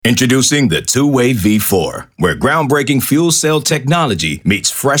Introducing the Two-Way V4, where groundbreaking fuel cell technology meets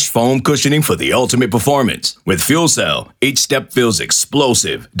fresh foam cushioning for the ultimate performance. With fuel cell, each step feels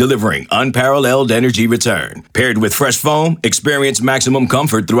explosive, delivering unparalleled energy return. Paired with fresh foam, experience maximum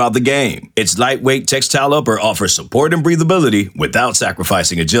comfort throughout the game. Its lightweight textile upper offers support and breathability without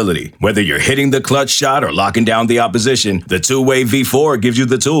sacrificing agility. Whether you're hitting the clutch shot or locking down the opposition, the Two-Way V4 gives you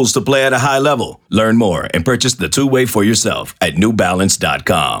the tools to play at a high level. Learn more and purchase the Two-Way for yourself at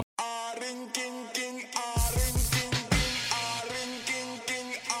newbalance.com.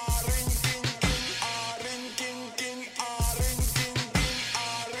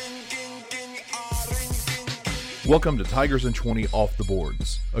 Welcome to Tigers and 20 Off the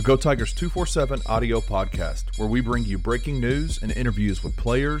Boards, a Go Tigers 247 audio podcast where we bring you breaking news and interviews with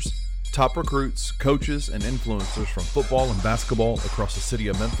players, top recruits, coaches, and influencers from football and basketball across the city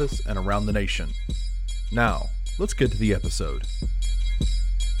of Memphis and around the nation. Now, let's get to the episode.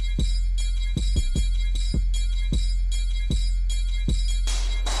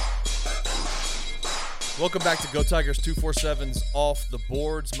 Welcome back to Go Tigers 247's Off the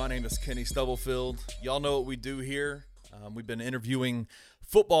Boards. My name is Kenny Stubblefield. Y'all know what we do here. We've been interviewing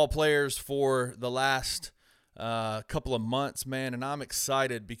football players for the last couple of months, man, and I'm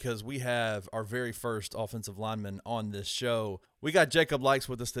excited because we have our very first offensive lineman on this show. We got Jacob Likes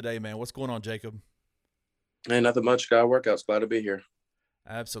with us today, man. What's going on, Jacob? Hey, nothing much. Got workouts. Glad to be here.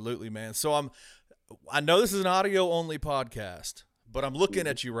 Absolutely, man. So I know this is an audio-only podcast, but I'm looking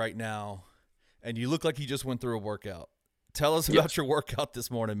at you right now, and you look like you just went through a workout. Tell us about your workout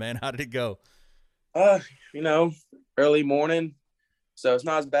this morning, man. How did it go? Early morning. So it's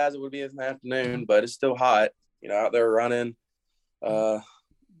not as bad as it would be in the afternoon, but it's still hot. Out there running.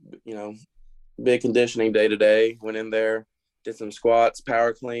 Big conditioning day to day. Went in there, did some squats,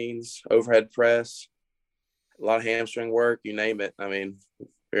 power cleans, overhead press, a lot of hamstring work, you name it. I mean,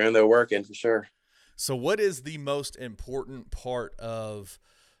 you're in there working for sure. So what is the most important part of,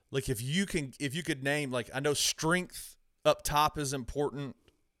 like, if you could name, like, I know strength up top is important,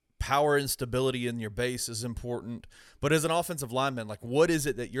 power and stability in your base is important, but as an offensive lineman, like, what is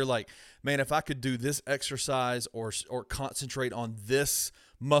it that you're like, man, if I could do this exercise or concentrate on this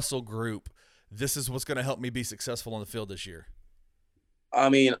muscle group, this is what's going to help me be successful on the field this year? I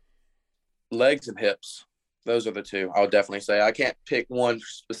mean, legs and hips. Those are the two. I would definitely say. I can't pick one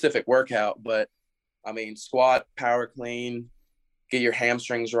specific workout, but I mean, squat, power clean, get your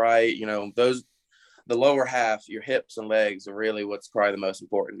hamstrings right. The lower half, your hips and legs are really what's probably the most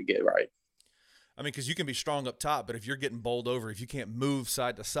important to get right. I mean, because you can be strong up top, but if you're getting bowled over, if you can't move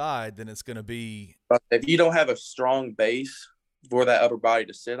side to side, then it's going to be. If you don't have a strong base for that upper body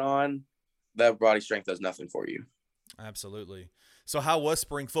to sit on, that body strength does nothing for you. Absolutely. So how was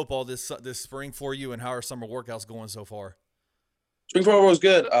spring football this spring for you, and how are summer workouts going so far? Spring football was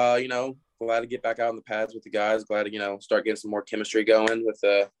good. Glad to get back out on the pads with the guys. Glad to, start getting some more chemistry going with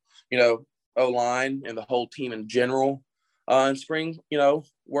the, O-line and the whole team in general. In spring,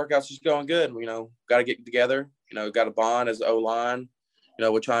 workouts just going good. Got to get together, got to bond as O-line.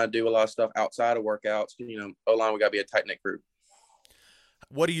 We're trying to do a lot of stuff outside of workouts. O-line, we got to be a tight-knit group.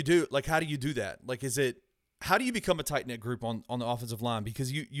 What do you do? Like, how do you do that? Like, how do you become a tight-knit group on the offensive line?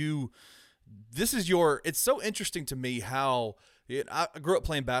 Because it's so interesting to me how I grew up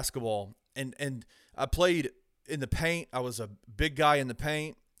playing basketball and I played in the paint. I was a big guy in the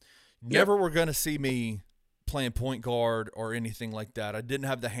paint. Never were going to see me playing point guard or anything like that. I didn't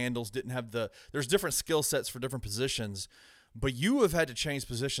have the handles, there's different skill sets for different positions, but you have had to change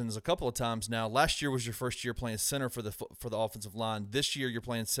positions a couple of times now. Last year was your first year playing center for the offensive line. This year you're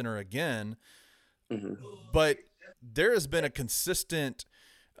playing center again. Mm-hmm. But there has been a consistent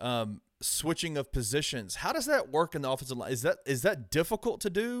switching of positions. How does that work in the offensive line? Is that difficult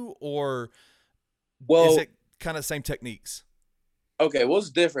to do, or is it kind of the same techniques? Okay, well, it's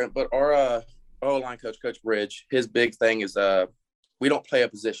different, but our O-line coach, Coach Bridge, his big thing is we don't play a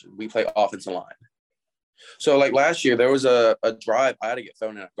position. We play offensive line. So, like last year, there was a drive. I had to get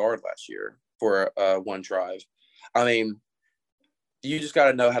thrown in a guard last year for one drive. I mean, you just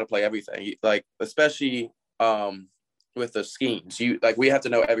got to know how to play everything. Like, especially with the schemes, we have to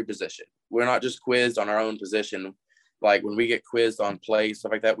know every position. We're not just quizzed on our own position. Like, when we get quizzed on plays,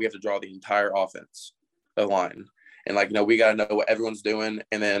 stuff like that, we have to draw the entire offense line. And we got to know what everyone's doing.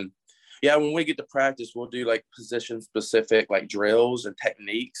 And then, when we get to practice, we'll do position specific, drills and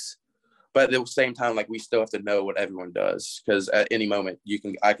techniques. But at the same time, we still have to know what everyone does, because at any moment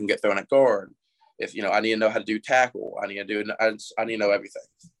I can get thrown at guard. If, I need to know how to do tackle, I need to know everything.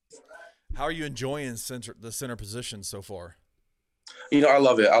 How are you enjoying the center position so far? I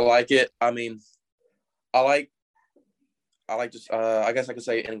love it. I like it. I mean, I I like just I guess I could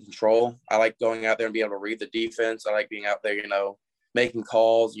say in control. I like going out there and being able to read the defense. I like being out there, making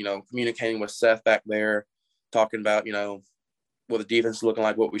calls, communicating with Seth back there, talking about, what the defense is looking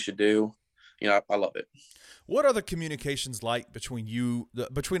like, what we should do. I love it. What are the communications like between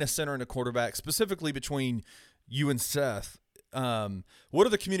between a center and a quarterback, specifically between you and Seth? What are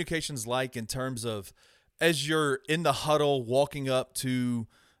the communications like in terms of as you're in the huddle, walking up to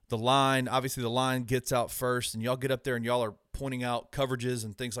the line? Obviously, the line gets out first, and y'all get up there and y'all are pointing out coverages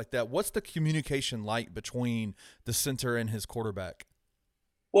and things like that. What's the communication like between the center and his quarterback?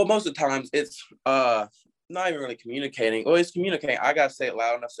 Well, most of the times it's not even really communicating. Well, it's communicating. I got to say it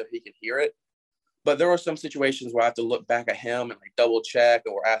loud enough so he can hear it. But there are some situations where I have to look back at him and double check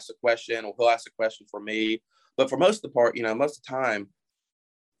or ask a question, or he'll ask a question for me. But for most of the part, most of the time,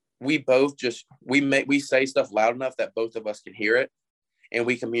 we both we say stuff loud enough that both of us can hear it, and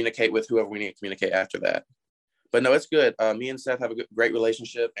we communicate with whoever we need to communicate after that. But no, it's good. Me and Seth have a great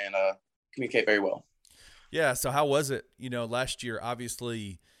relationship and communicate very well. Yeah. So how was it? Last year,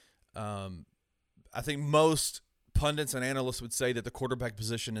 obviously, I think most pundits and analysts would say that the quarterback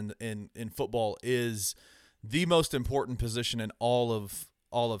position in football is the most important position in all of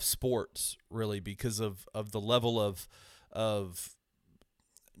sports, really, because of the level of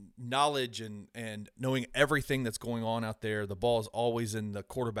knowledge and knowing everything that's going on out there. The ball is always in the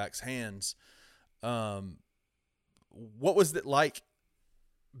quarterback's hands. What was it like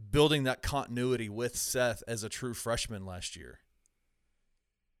building that continuity with Seth as a true freshman last year?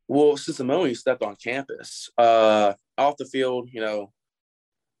 Well, since the moment he stepped on campus, off the field,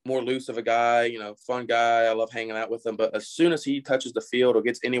 more loose of a guy, fun guy. I love hanging out with him. But as soon as he touches the field or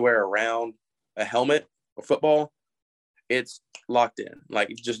gets anywhere around a helmet or football, it's locked in. Like,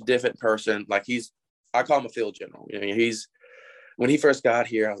 just different person. Like, I call him a field general. When he first got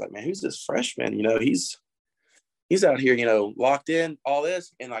here, I was like, man, who's this freshman? He's out here, locked in, all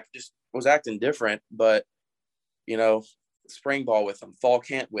this, and just was acting different. But, spring ball with him, fall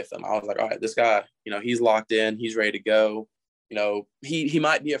camp with him, I was like, all right, this guy, he's locked in, he's ready to go. He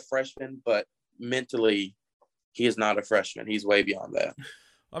might be a freshman, but mentally he is not a freshman. He's way beyond that.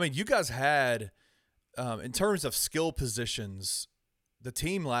 I mean, you guys had, in terms of skill positions, the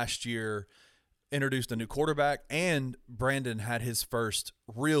team last year introduced a new quarterback, and Brandon had his first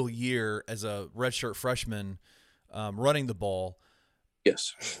real year as a redshirt freshman running the ball.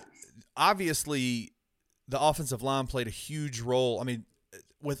 Yes. Obviously, the offensive line played a huge role. I mean,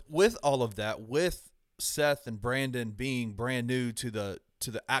 with all of that, with Seth and Brandon being brand new to the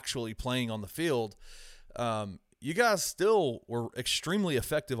actually playing on the field, you guys still were extremely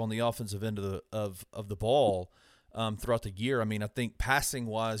effective on the offensive end of the ball throughout the year. I mean, I think passing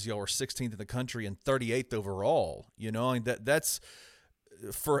wise, y'all were 16th in the country and 38th overall. I mean, that's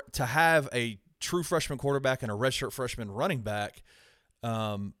to have a true freshman quarterback and a redshirt freshman running back.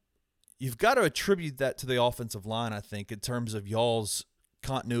 You've got to attribute that to the offensive line, I think, in terms of y'all's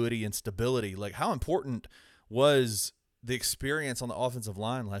continuity and stability. Like, how important was the experience on the offensive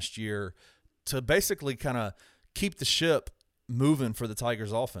line last year to basically kind of keep the ship moving for the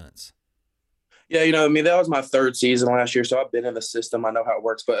Tigers offense? Yeah, that was my third season last year, so I've been in the system. I know how it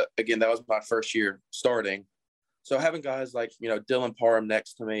works, but again, that was my first year starting. So having guys like, Dylan Parham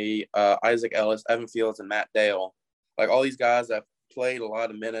next to me, Isaac Ellis, Evan Fields, and Matt Dale, like all these guys that played a lot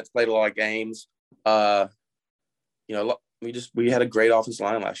of minutes, played a lot of games. We had a great offensive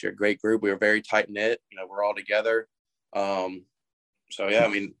line last year, great group. We were very tight knit. We're all together. So yeah, I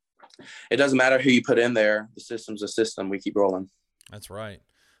mean, it doesn't matter who you put in there. The system's a system. We keep rolling. That's right,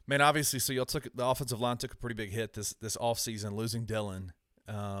 man. Obviously, so y'all the offensive line took a pretty big hit this offseason, losing Dylan.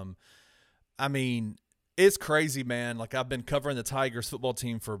 I mean, it's crazy, man. Like, I've been covering the Tigers football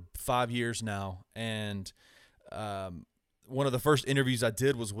team for 5 years now, and one of the first interviews I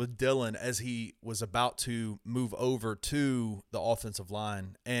did was with Dylan as he was about to move over to the offensive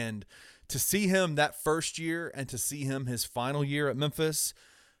line. And to see him that first year and to see him his final year at Memphis,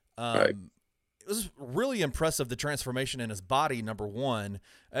 Right. It was really impressive, the transformation in his body, number one.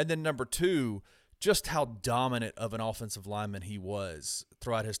 And then number two, just how dominant of an offensive lineman he was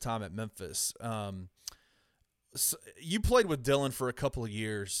throughout his time at Memphis. So you played with Dylan for a couple of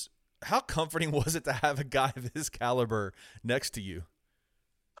years. How comforting was it to have a guy of his caliber next to you?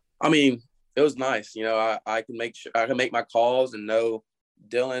 I mean, it was nice. I can make my calls and know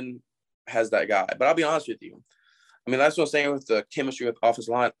Dylan has that guy. But I'll be honest with you. I mean, that's what I'm saying with the chemistry with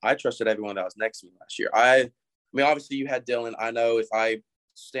offensive line. I trusted everyone that was next to me last year. I mean, obviously you had Dylan. I know if I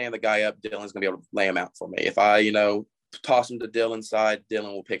stand the guy up, Dylan's going to be able to lay him out for me. If I, toss him to Dylan's side,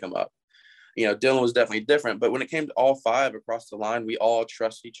 Dylan will pick him up. Dylan was definitely different. But when it came to all five across the line, we all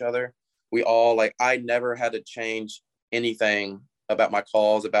trust each other. We all, I never had to change anything about my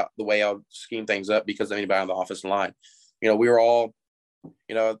calls, about the way I'll scheme things up because of anybody on the offensive line. We were all,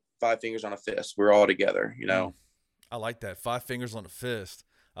 5 fingers on a fist. We're all together, I like that. 5 fingers on a fist.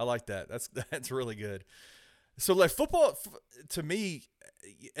 I like that. That's really good. So like football, to me,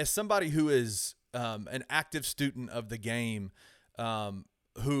 as somebody who is an active student of the game,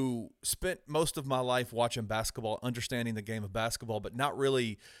 who spent most of my life watching basketball, understanding the game of basketball, but not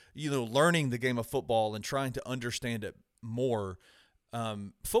really, learning the game of football and trying to understand it more.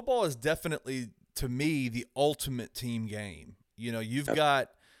 Football is definitely, to me, the ultimate team game. You've got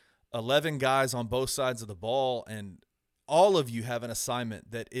 11 guys on both sides of the ball, and all of you have an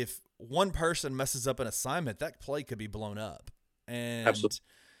assignment that if one person messes up an assignment, that play could be blown up. And Absolutely.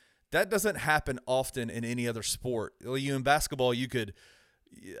 That doesn't happen often in any other sport. In basketball, you could –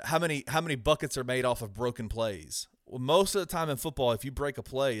 how many buckets are made off of broken plays? Well, most of the time in football, if you break a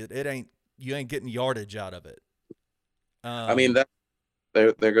play, you ain't getting yardage out of it.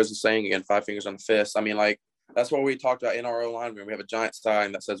 There goes the saying again, 5 fingers on the fist. That's what we talked about in our O-line room. We have a giant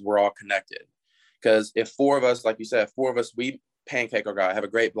sign that says we're all connected. Because if 4 of us, like you said, 4 of us, we pancake our guy, have a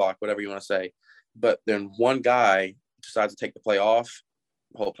great block, whatever you want to say. But then one guy decides to take the play off,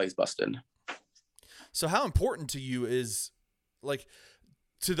 the whole play's busted. So how important to you is, like,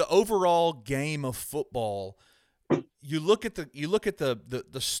 to the overall game of football, you look at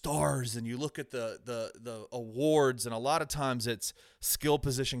the stars and you look at the awards, and a lot of times it's skill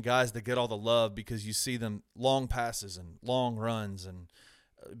position guys that get all the love because you see them long passes and long runs and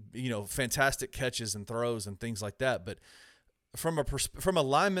fantastic catches and throws and things like that. But from a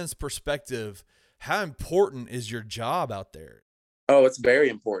lineman's perspective, how important is your job out there? Oh, it's very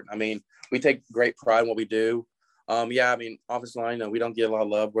important. We take great pride in what we do. Offensive line, we don't get a lot of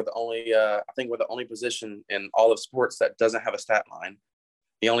love. We're the only, I think we're the only position in all of sports that doesn't have a stat line.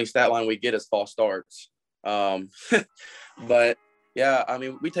 The only stat line we get is false starts. But yeah,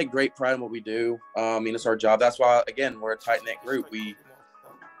 we take great pride in what we do. It's our job. That's why, again, we're a tight knit group. We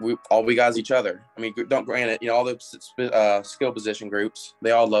guys each other. Granted, all the skill position groups,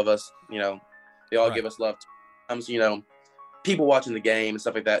 they all love us. They all Right. give us love. Sometimes, people watching the game and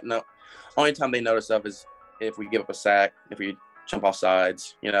stuff like that. No, only time they notice stuff is if we give up a sack, if we jump off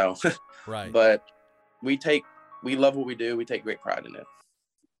sides, Right. But we love what we do. We take great pride in it.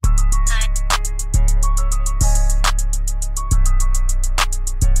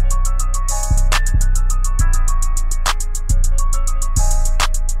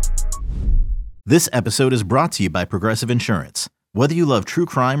 This episode is brought to you by Progressive Insurance. Whether you love true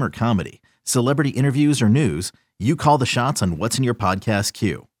crime or comedy, celebrity interviews or news, you call the shots on what's in your podcast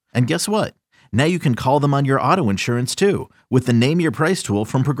queue. And guess what? Now you can call them on your auto insurance too with the Name Your Price tool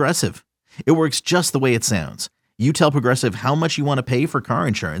from Progressive. It works just the way it sounds. You tell Progressive how much you want to pay for car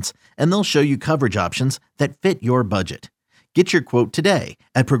insurance, and they'll show you coverage options that fit your budget. Get your quote today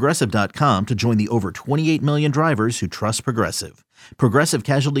at Progressive.com to join the over 28 million drivers who trust Progressive. Progressive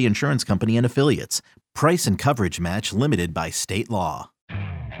Casualty Insurance Company and Affiliates. Price and coverage match limited by state law.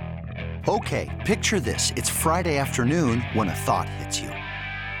 Okay, picture this. It's Friday afternoon when a thought hits you.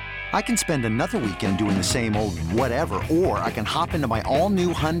 I can spend another weekend doing the same old whatever, or I can hop into my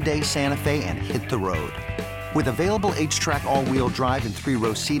all-new Hyundai Santa Fe and hit the road. With available H-Track all-wheel drive and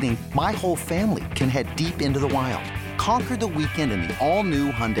 3-row seating, my whole family can head deep into the wild. Conquer the weekend in the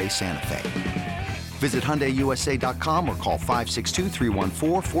all-new Hyundai Santa Fe. Visit HyundaiUSA.com or call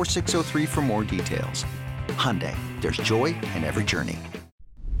 562-314-4603 for more details. Hyundai, there's joy in every journey.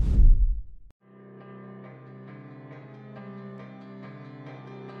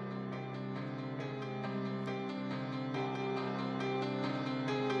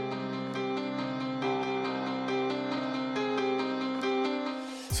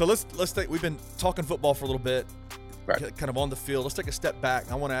 So let's take. We've been talking football for a little bit, Right. kind of on the field. Let's take a step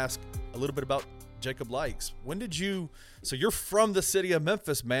back. I want to ask a little bit about Jacob Likes. When did you? So you're from the city of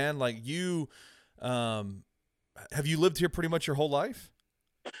Memphis, man. Like you, have you lived here pretty much your whole life?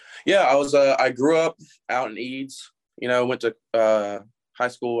 Yeah, I grew up out in Eads. Went to high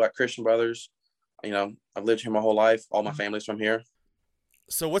school at Christian Brothers. I've lived here my whole life. All my family's from here.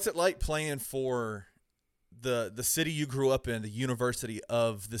 So what's it like playing for the city you grew up in, the university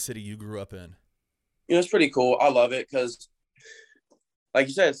of the city you grew up in? It's pretty cool. I love it because, like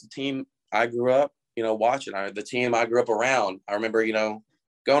you said, it's the team I grew up, watching. The team I grew up around. I remember, going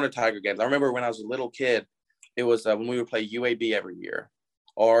to Tiger games. I remember when I was a little kid, it was when we would play UAB every year.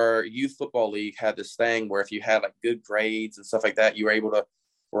 Our youth football league had this thing where if you had like good grades and stuff like that, you were able to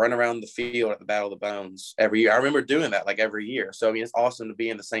run around the field at the Battle of the Bones every year. I remember doing that like every year. So, it's awesome to be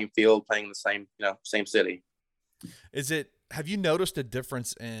in the same field, playing in the same, same city. Have you noticed a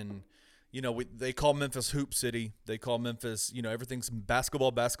difference in they call Memphis Hoop City. They call Memphis, everything's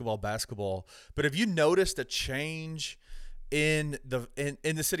basketball, basketball, basketball. But have you noticed a change in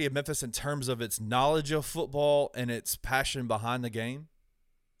the city of Memphis in terms of its knowledge of football and its passion behind the game?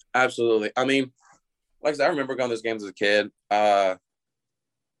 Absolutely. I mean, like I said, I remember going to those games as a kid. The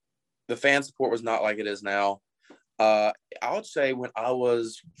fan support was not like it is now. I would say when I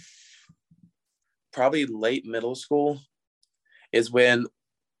was probably late middle school is when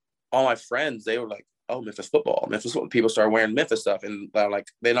all my friends, they were like, oh, Memphis football. People started wearing Memphis stuff. And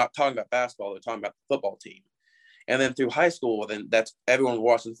they're not talking about basketball. They're talking about the football team. And then through high school, then that's everyone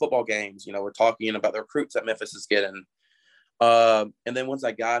watching football games. We're talking about the recruits that Memphis is getting. And then once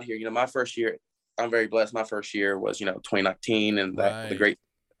I got here, my first year, I'm very blessed. My first year was, 2019, and that the great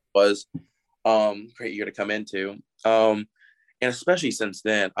was great year to come into. And especially since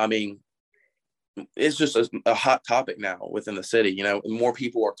then, I mean, it's just a hot topic now within the city. More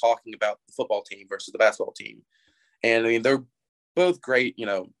people are talking about the football team versus the basketball team. And I mean, they're both great,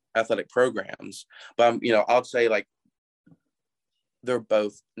 athletic programs, but I would say they're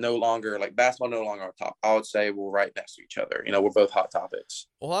both no longer basketball no longer on top. I would say we're right next to each other. We're both hot topics.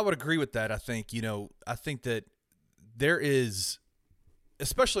 Well, I would agree with that. I think that there is,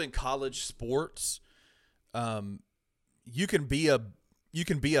 especially in college sports, you can be a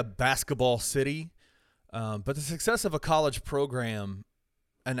basketball city, but the success of a college program,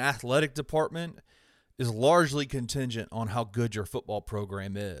 an athletic department, is largely contingent on how good your football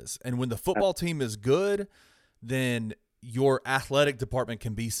program is. And when the football team is good, then your athletic department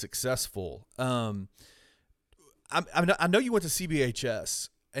can be successful. I know you went to CBHS,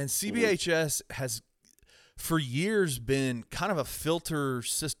 and CBHS has for years been kind of a filter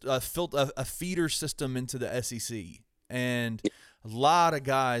system, a feeder system into the SEC. And a lot of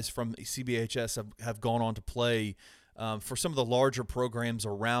guys from CBHS have gone on to play for some of the larger programs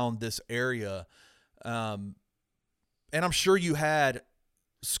around this area. And I'm sure you had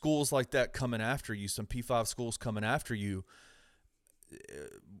schools like that coming after you, some P5 schools coming after you.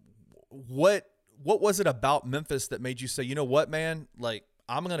 What was it about Memphis that made you say, you know what, man,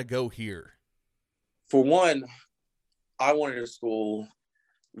 I'm going to go here? For one, I wanted a school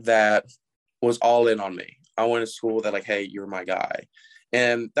that was all in on me. I wanted a school that hey, you're my guy.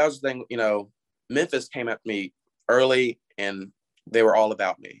 And that was the thing, Memphis came at me early and they were all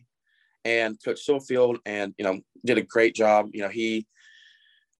about me. And Coach Silfield did a great job. He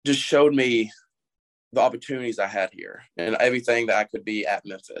just showed me the opportunities I had here and everything that I could be at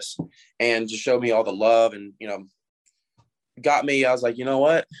Memphis, and just showed me all the love and, got me. I was like, you know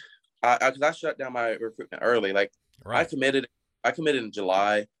what? I shut down my recruitment early. Right. I committed in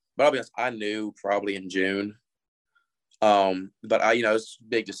July, but I'll be honest, I knew probably in June. But it's a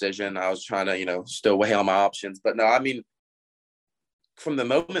big decision. I was trying to, still weigh on my options, but no, I mean, from the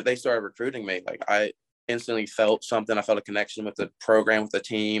moment they started recruiting me, I instantly felt something. I felt a connection with the program, with the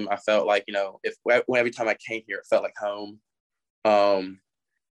team. I felt every time I came here, it felt like home.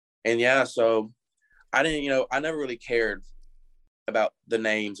 And yeah, so I didn't, I never really cared about the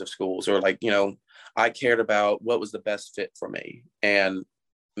names of schools or I cared about what was the best fit for me. And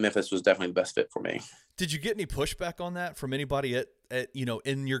Memphis was definitely the best fit for me. Did you get any pushback on that from anybody at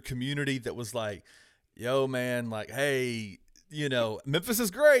in your community that was like, yo, man, hey, Memphis is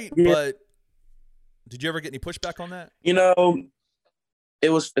great, but did you ever get any pushback on that?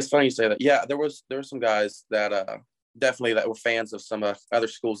 It's funny you say that. Yeah, there were some guys that definitely that were fans of some other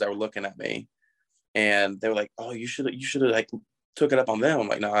schools that were looking at me, and they were like, "Oh, you should have took it up on them." I'm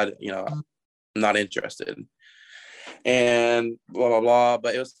like, "No, I'm not interested." And blah blah blah.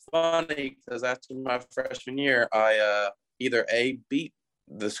 But it was funny because after my freshman year, I either beat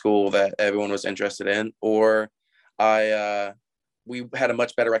the school that everyone was interested in, or we had a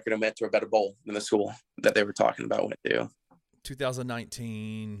much better record and went to a better bowl than the school that they were talking about went to.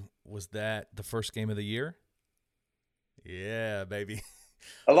 2019, was that the first game of the year? Yeah, baby.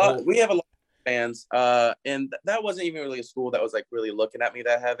 We have a lot of fans, and that wasn't even really a school that was really looking at me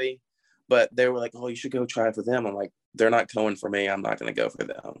that heavy, but they were like, "Oh, you should go try for them." I'm like, "They're not going for me. I'm not going to go for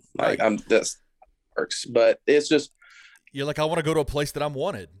them." This works, but it's just. You're like, I want to go to a place that I'm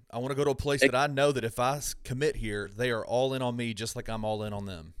wanted. I want to go to a place that I know that if I commit here, they are all in on me just like I'm all in on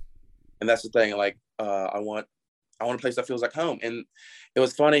them. And that's the thing. I want a place that feels like home. And it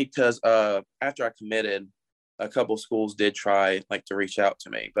was funny because after I committed, a couple of schools did try to reach out to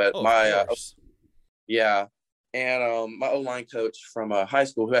me. But yeah. And my O-line coach from high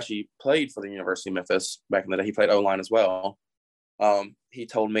school, who actually played for the University of Memphis back in the day, he played O-line as well. He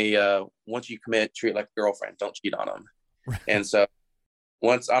told me, once you commit, treat it like a girlfriend. Don't cheat on them. And so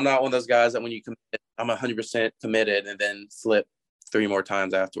once I'm not one of those guys that when you commit, I'm 100% committed and then flip 3 more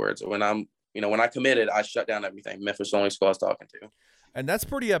times afterwards. When I committed, I shut down everything. Memphis was the only school I was talking to. And that's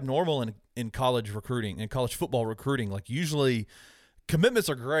pretty abnormal in college recruiting, in college football recruiting. Like usually commitments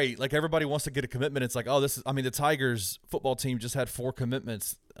are great. Like everybody wants to get a commitment. It's like, oh, the Tigers football team just had 4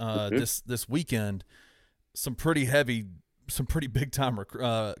 commitments this weekend. Some pretty big time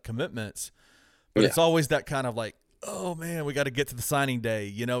commitments. But it's always that kind of like, oh man, we got to get to the signing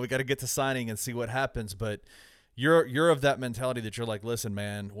day. We got to get to signing and see what happens. But you're of that mentality that you're like, listen,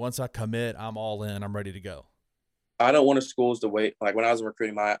 man, once I commit, I'm all in. I'm ready to go. I don't want schools to wait. Like when I was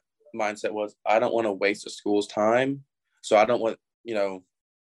recruiting, my mindset was I don't want to waste a school's time. So I don't want, to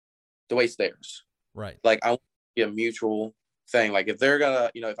waste theirs. Right. Like I want to be a mutual thing. Like if they're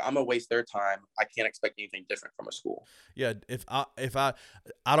gonna, if I'm gonna waste their time, I can't expect anything different from a school. Yeah. If I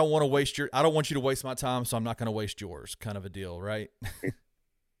don't want to waste I don't want you to waste my time, so I'm not going to waste yours, kind of a deal. Right.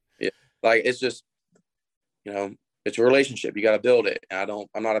 Yeah. Like it's just, it's a relationship. You got to build it. And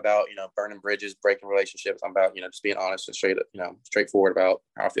I'm not about, burning bridges, breaking relationships. I'm about, just being honest and straightforward about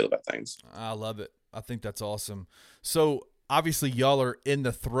how I feel about things. I love it. I think that's awesome. So obviously y'all are in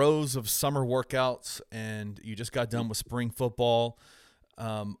the throes of summer workouts and you just got done with spring football.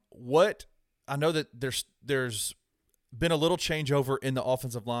 I know that there's been a little changeover in the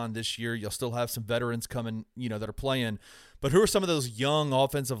offensive line this year. You'll still have some veterans coming, that are playing, but who are some of those young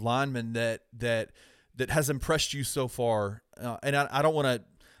offensive linemen that has impressed you so far? And I don't want to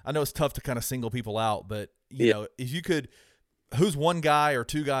 – I know it's tough to kind of single people out, but, if you could – who's one guy or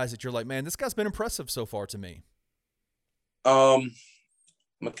 2 guys that you're like, man, this guy's been impressive so far to me?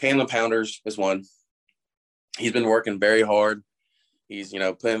 McCann Pounders is one. He's been working very hard. He's,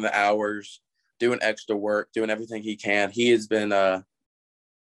 putting in the hours, doing extra work, doing everything he can. He has been, like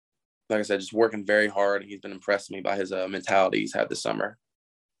I said, just working very hard. He's been impressing me by his mentality he's had this summer.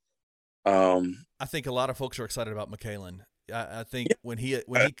 I think a lot of folks are excited about McCallan. I think when he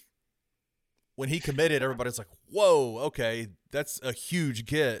committed, everybody's like, "Whoa, okay, that's a huge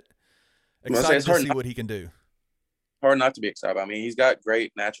get." Excited to see what he can do. Hard not to be excited about. I mean, he's got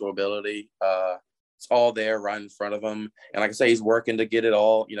great natural ability. It's all there right in front of him, and like I say, he's working to get it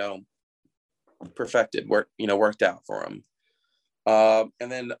all, perfected, worked out for him.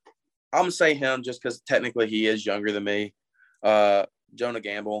 And then I'm gonna say him just because technically he is younger than me. Jonah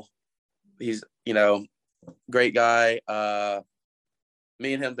Gamble. He's, great guy.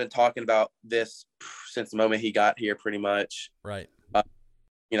 Me and him been talking about this since the moment he got here, pretty much. Right.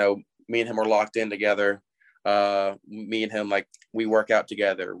 Me and him are locked in together. Me and him, like, we work out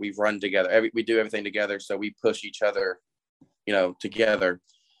together. We run together. We do everything together. So we push each other, together.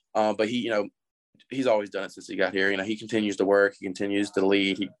 But he's always done it since he got here. He continues to work. He continues to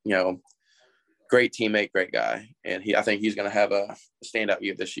lead. He, great teammate, great guy. And I think he's going to have a standout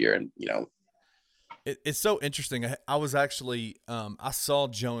year this year. And, it's so interesting. I was actually, I saw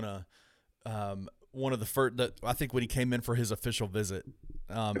Jonah, one of the first, I think when he came in for his official visit,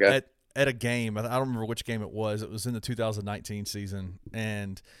 at a game. I don't remember which game it was. It was in the 2019 season.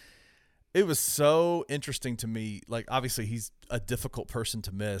 And it was so interesting to me. Like, obviously he's a difficult person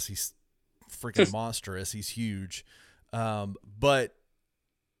to miss. He's freaking monstrous. He's huge. But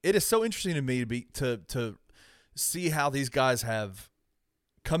it is so interesting to me to see how these guys have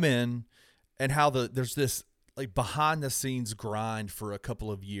come in and how there's this like behind the scenes grind for a couple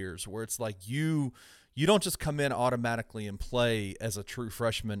of years where it's like you don't just come in automatically and play as a true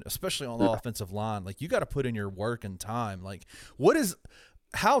freshman, especially on the offensive line. Like, you got to put in your work and time. Like,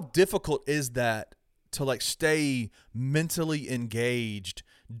 how difficult is that to like stay mentally engaged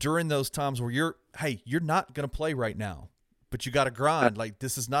during those times where you're not going to play right now, but you got to grind. Like,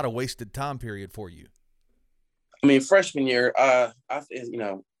 this is not a wasted time period for you. I mean, freshman year, a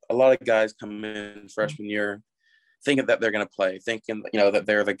lot of guys come in freshman year thinking that they're going to play, thinking, that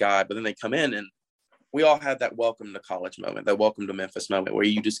they're the guy, but then they come in and we all had that welcome to college moment, that welcome to Memphis moment where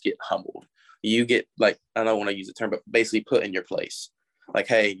you just get humbled. You get, like, I don't want to use the term, but basically put in your place. Like,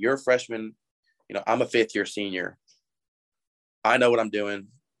 hey, you're a freshman. I'm a 5th-year senior. I know what I'm doing.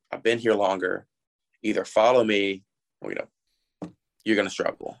 I've been here longer. Either follow me or, you're going to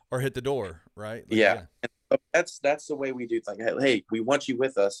struggle. Or hit the door, right? Like, yeah. And that's the way we do. It's like, hey, we want you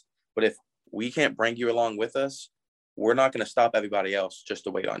with us, but if we can't bring you along with us, we're not going to stop everybody else just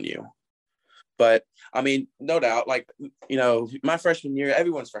to wait on you. But, I mean, no doubt, like, my freshman year,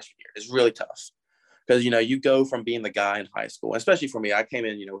 everyone's freshman year is really tough because, you go from being the guy in high school, especially for me, I came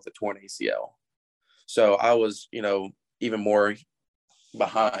in, with a torn ACL. So I was, even more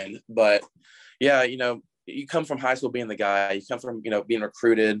behind. But, yeah, you come from high school being the guy, you come from, being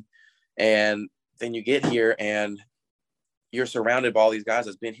recruited, and then you get here and you're surrounded by all these guys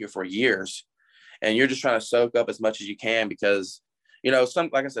that's been here for years, and you're just trying to soak up as much as you can because some,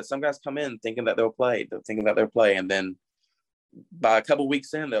 like I said, some guys come in thinking that they'll play, and then by a couple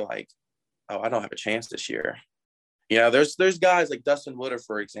weeks in, they're like, "Oh, I don't have a chance this year." There's guys like Dustin Woodard,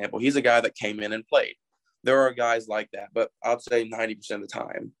 for example. He's a guy that came in and played. There are guys like that, but I'd say 90% of the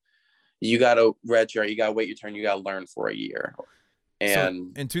time, you got to redshirt, you got to wait your turn, you got to learn for a year.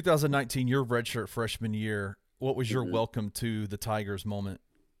 And so in 2019, your redshirt freshman year, what was your welcome to the Tigers moment?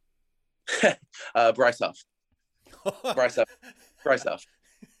 Bryce Huff. Bryce Huff.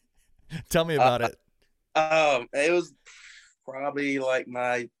 Tell me about it. It was probably like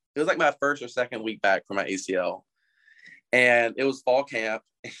my first or second week back from my ACL, and it was fall camp,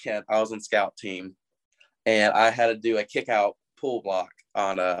 and I was on scout team, and I had to do a kick out pull block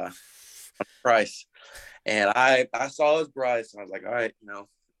on Bryce, and I saw his Bryce, and I was like, all right,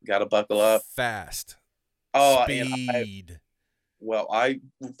 got to buckle up. Fast. Speed. I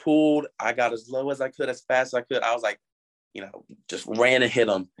pulled. I got as low as I could, as fast as I could. I was like, just ran and hit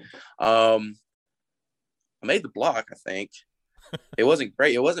him. I made the block, I think. It wasn't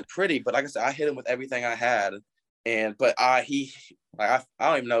great. It wasn't pretty, but like I said, I hit him with everything I had. I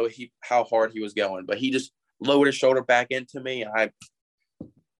don't even know how hard he was going, but he just lowered his shoulder back into me. And I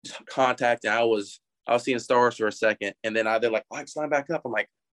contact, and I was seeing stars for a second, and then they're like, slide back up. I'm like,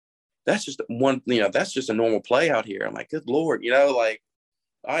 that's just that's just a normal play out here. I'm like, good Lord, all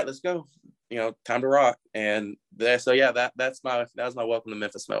right, let's go. Time to rock. And that was my welcome to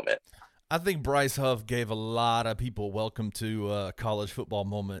Memphis moment. I think Bryce Huff gave a lot of people welcome to college football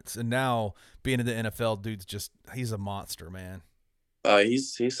moments. And now being in the NFL, he's a monster, man.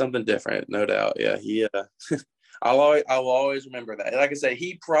 He's something different, no doubt. Yeah, I'll always remember that. Like I said,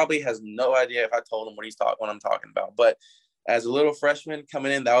 he probably has no idea if I told him what I'm talking about. But as a little freshman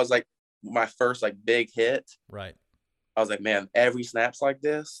coming in, that was like my first big hit. Right. I was like, man, every snap's like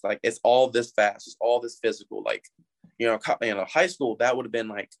this. Like, it's all this fast. It's all this physical. Like, high school, that would have been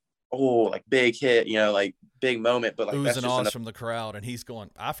like, big hit, big moment. But oohs and ahs from the crowd. And he's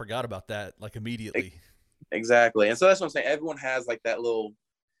going, I forgot about that, immediately. Exactly. And so that's what I'm saying. Everyone has that little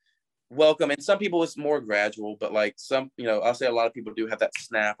welcome. And some people it's more gradual, but some, I'll say a lot of people do have that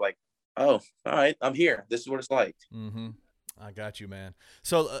snap, oh, all right, I'm here. This is what it's like. Mm-hmm. I got you, man.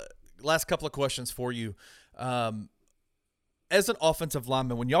 So last couple of questions for you. As an offensive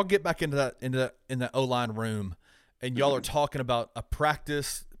lineman, when y'all get back into that O-line room and y'all are talking about a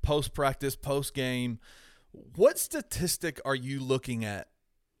practice, post-practice, post-game, what statistic are you looking at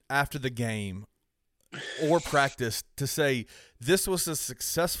after the game or practice to say this was a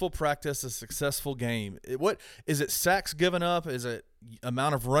successful practice, a successful game? What is it? Sacks given up? Is it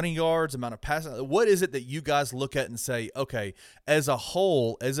amount of running yards, amount of passing? What is it that you guys look at and say, okay, as a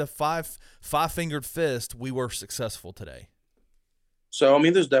whole, as a five-fingered fist, we were successful today? So,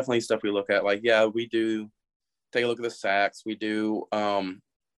 there's definitely stuff we look at. We do take a look at the sacks. We do,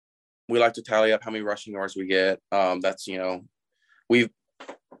 we like to tally up how many rushing yards we get. That's, we've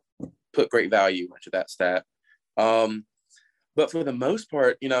put great value into that stat. But for the most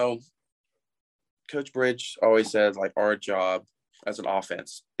part, Coach Bridge always says, our job as an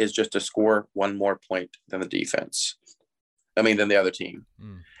offense is just to score one more point than the defense. Than the other team.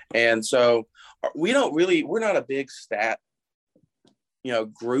 And so we're not a big stat,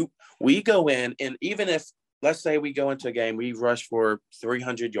 group. We go in, and even if, let's say we go into a game, we rush for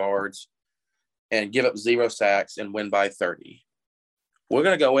 300 yards and give up 0 sacks and win by 30. We're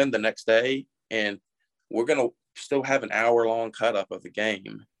going to go in the next day and we're going to still have an hour-long cut-up of the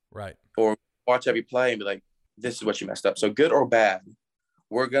game. Right. Or watch every play and be like, this is what you messed up. So good or bad,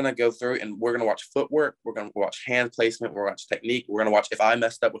 we're going to go through and we're going to watch footwork. We're going to watch hand placement. We're going to watch technique. We're going to watch if I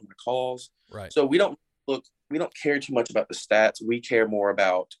messed up with my calls. Right. So we don't care too much about the stats. We care more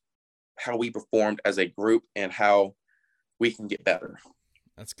about how we performed as a group and how we can get better.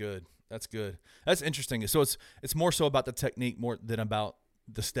 That's good. That's interesting. So it's more so about the technique more than about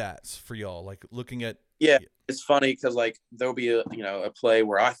the stats for y'all, looking at. Yeah, it's funny because there'll be a play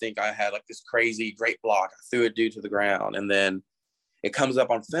where I think I had this crazy great block. I threw a dude to the ground, and then it comes up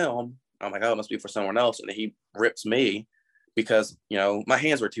on film. I'm like, oh, it must be for someone else, and then he rips me because my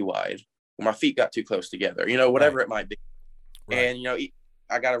hands were too wide, or my feet got too close together. Whatever It might be. Right. And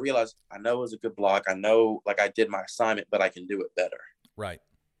I got to realize I know it was a good block. I know I did my assignment, but I can do it better. Right.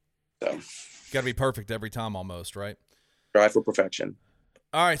 So got to be perfect every time almost, right? Strive for perfection.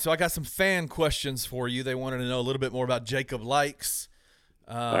 All right, so I got some fan questions for you. They wanted to know a little bit more about Jacob Likes.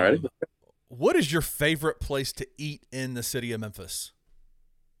 All right. What is your favorite place to eat in the city of Memphis?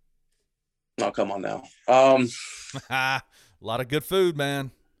 Oh, come on now. A lot of good food,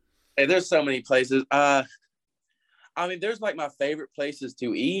 man. Hey, there's so many places. There's my favorite places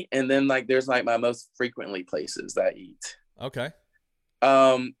to eat, and then there's my most frequently places that I eat. Okay.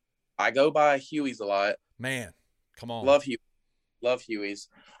 I go by Huey's a lot. Man, come on. Love Huey. Love Huey's.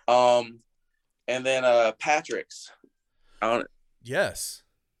 And then Patrick's. I don't. Yes.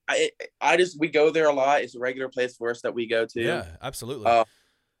 We go there a lot. It's a regular place for us that we go to. Yeah, absolutely.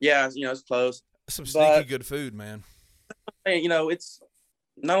 Yeah, it's close. Some sneaky good food, man. It's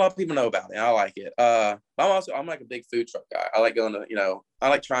not a lot of people know about it. I like it. I'm like a big food truck guy. I like going to, I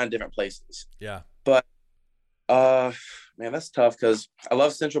like trying different places. Yeah. But man, that's tough because I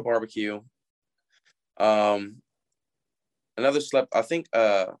love Central Barbecue. I think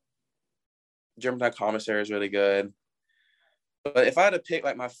Germantown Commissary is really good. But if I had to pick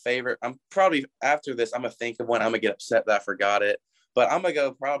like my favorite, I'm probably after this, I'm gonna think of one. I'm gonna get upset that I forgot it. But I'm gonna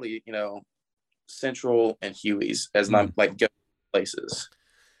go probably, Central and Huey's as my like go places.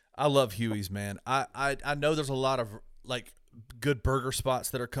 I love Huey's, man. I know there's a lot of like good burger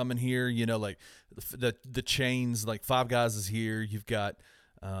spots that are coming here. Like the chains, like Five Guys is here. You've got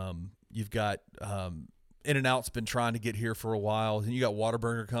In-N-Out's been trying to get here for a while, and you got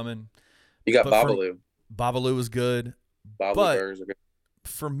Whataburger coming. You got Babalu. Babalu is good. Babalu burgers are good.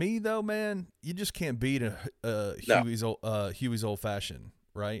 For me though, man, you just can't beat Huey's Old Fashioned,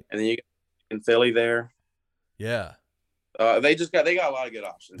 right? And then you got in Philly there. Yeah. They got a lot of good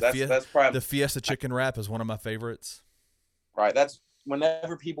options. That's probably the Fiesta chicken wrap is one of my favorites. Right. That's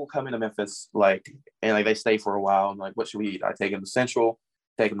whenever people come into Memphis, and they stay for a while, and like, what should we eat? I take them to Central,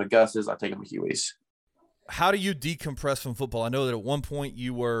 take them to Gus's, I take them to Huey's. How do you decompress from football? I know that at one point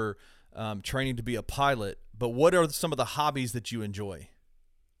you were training to be a pilot, but what are some of the hobbies that you enjoy?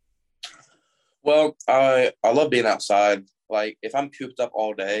 Well, I love being outside. Like if I'm cooped up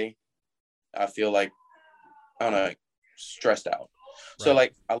all day, I feel like, I don't know, stressed out. Right. So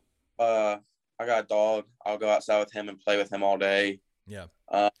like I got a dog. I'll go outside with him and play with him all day. Yeah.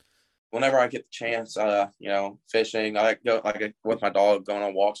 Whenever I get the chance, fishing. I like with my dog, going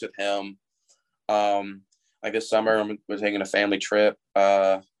on walks with him. Like this summer, we're taking a family trip,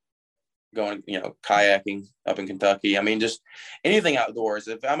 going, kayaking up in Kentucky. I mean, just anything outdoors.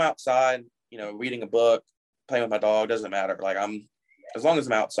 If I'm outside, reading a book, playing with my dog, doesn't matter. Like as long as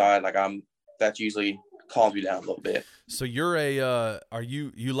I'm outside, that usually calms me down a little bit. So you're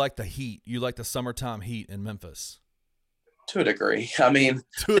you like the heat? You like the summertime heat in Memphis? To a degree. I mean,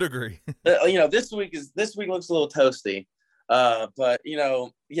 to a degree. This week looks a little toasty. But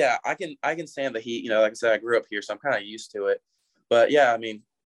yeah, I can stand the heat. Like I said, I grew up here, so I'm kind of used to it. But yeah, I mean,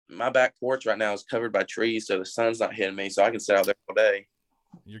 my back porch right now is covered by trees, so the sun's not hitting me, so I can sit out there all day.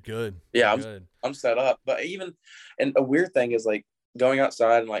 You're good. Yeah, I'm set up. But and a weird thing is like going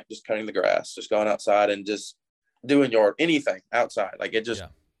outside and like just cutting the grass, just going outside and just doing anything outside. Like it just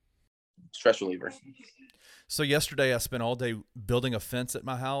stress reliever. So yesterday I spent all day building a fence at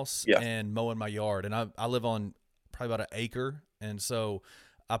my house and mowing my yard. And I live on probably about an acre. And so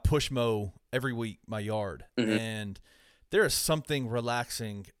I push mow every week my yard. Mm-hmm. And there is something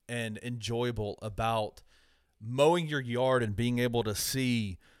relaxing and enjoyable about mowing your yard and being able to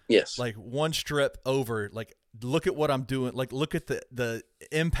see like one strip over, like look at what I'm doing, like look at the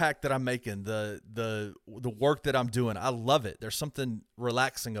impact that I'm making, the work that I'm doing. I love it. There's something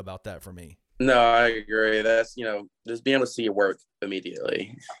relaxing about that for me. No, I agree. That's, just being able to see your work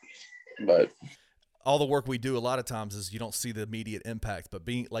immediately. But all the work we do a lot of times is you don't see the immediate impact, but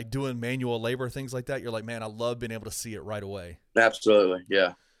being like doing manual labor, things like that, you're like, man, I love being able to see it right away. Absolutely.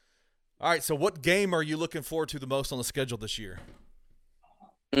 Yeah. All right. So what game are you looking forward to the most on the schedule this year?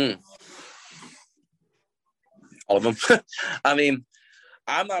 All of them. I mean,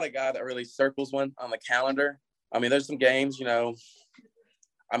 I'm not a guy that really circles one on the calendar. I mean, there's some games, I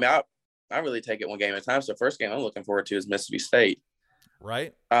mean, I really take it one game at a time. So first game I'm looking forward to is Mississippi State.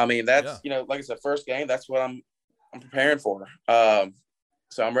 Right. I mean, that's, like I said, first game, that's what I'm preparing for. So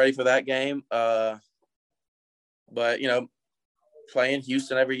I'm ready for that game. But, playing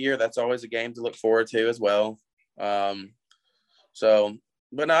Houston every year, that's always a game to look forward to as well. But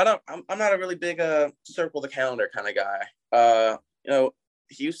no, I'm not a really big circle the calendar kind of guy.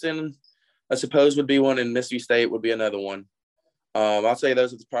 Houston, I suppose, would be one, and Mississippi State would be another one. I'll say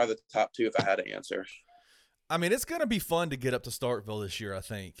those are probably the top two if I had to answer. I mean, it's gonna be fun to get up to Starkville this year, I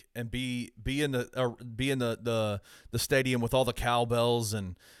think, and be in the stadium with all the cowbells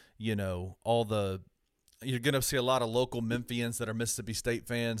and you're gonna see a lot of local Memphians that are Mississippi State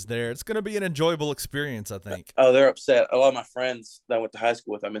fans there. It's gonna be an enjoyable experience, I think. Oh, they're upset. A lot of my friends that I went to high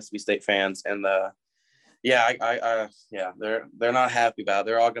school with are Mississippi State fans, and they're not happy about it.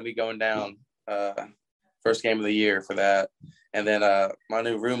 They're all gonna be going down first game of the year for that. And then my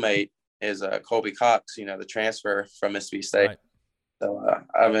new roommate is Colby Cox, the transfer from Mississippi State. Right. So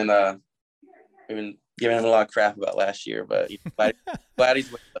we've been giving him a lot of crap about last year, but glad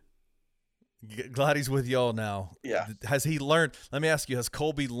he's with us. Glad he's with y'all now. Yeah. Has he learned? Let me ask you: has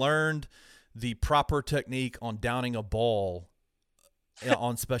Colby learned the proper technique on downing a ball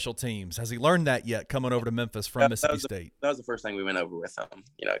on special teams? Has he learned that yet? Coming over to Memphis from Mississippi State. That was the first thing we went over with him.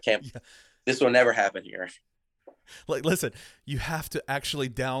 This will never happen here. Like, listen, you have to actually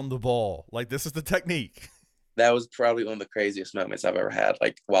down the ball. Like, this is the technique. That was probably one of the craziest moments I've ever had,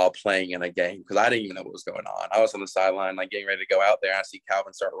 like while playing in a game, because I didn't even know what was going on. I was on the sideline, like getting ready to go out there. And I see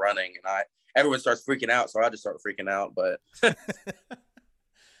Calvin start running, and everyone starts freaking out, so I just start freaking out. But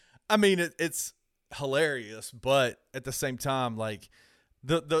I mean, it's hilarious, but at the same time, like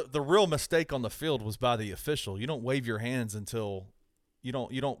the real mistake on the field was by the official. You don't wave your hands until you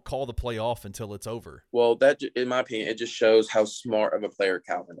don't call the play off until it's over. Well, that, in my opinion, it just shows how smart of a player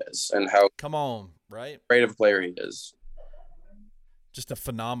Calvin is and how great of a player he is. Just a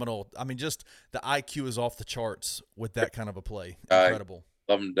phenomenal. I mean, just the IQ is off the charts with that kind of a play. Incredible.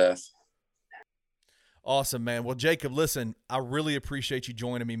 I love him to death. Awesome, man. Well, Jacob, listen, I really appreciate you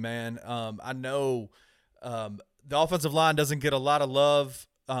joining me, man. I know the offensive line doesn't get a lot of love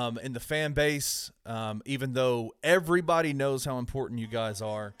in the fan base, even though everybody knows how important you guys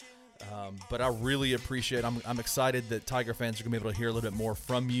are. But I really appreciate it. I'm excited that Tiger fans are going to be able to hear a little bit more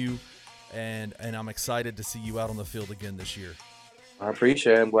from you, and I'm excited to see you out on the field again this year. I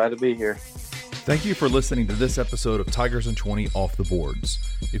appreciate it. I'm glad to be here. Thank you for listening to this episode of Tigers and 20 Off the Boards.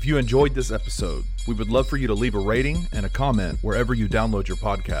 If you enjoyed this episode, we would love for you to leave a rating and a comment wherever you download your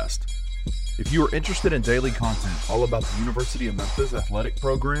podcast. If you are interested in daily content all about the University of Memphis athletic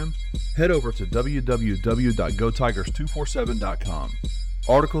program, head over to www.gotigers247.com.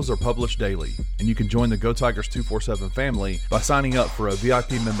 Articles are published daily, and you can join the Go Tigers 247 family by signing up for a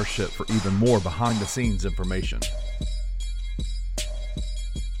VIP membership for even more behind-the-scenes information.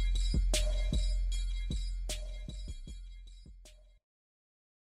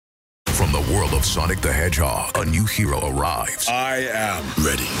 From the world of Sonic the Hedgehog, a new hero arrives. I am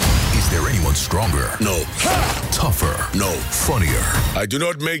ready. Is there anyone stronger? No. Tougher? No. Funnier? I do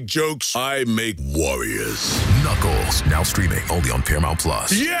not make jokes, I make warriors. Knuckles, now streaming only on Paramount+.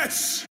 Yes!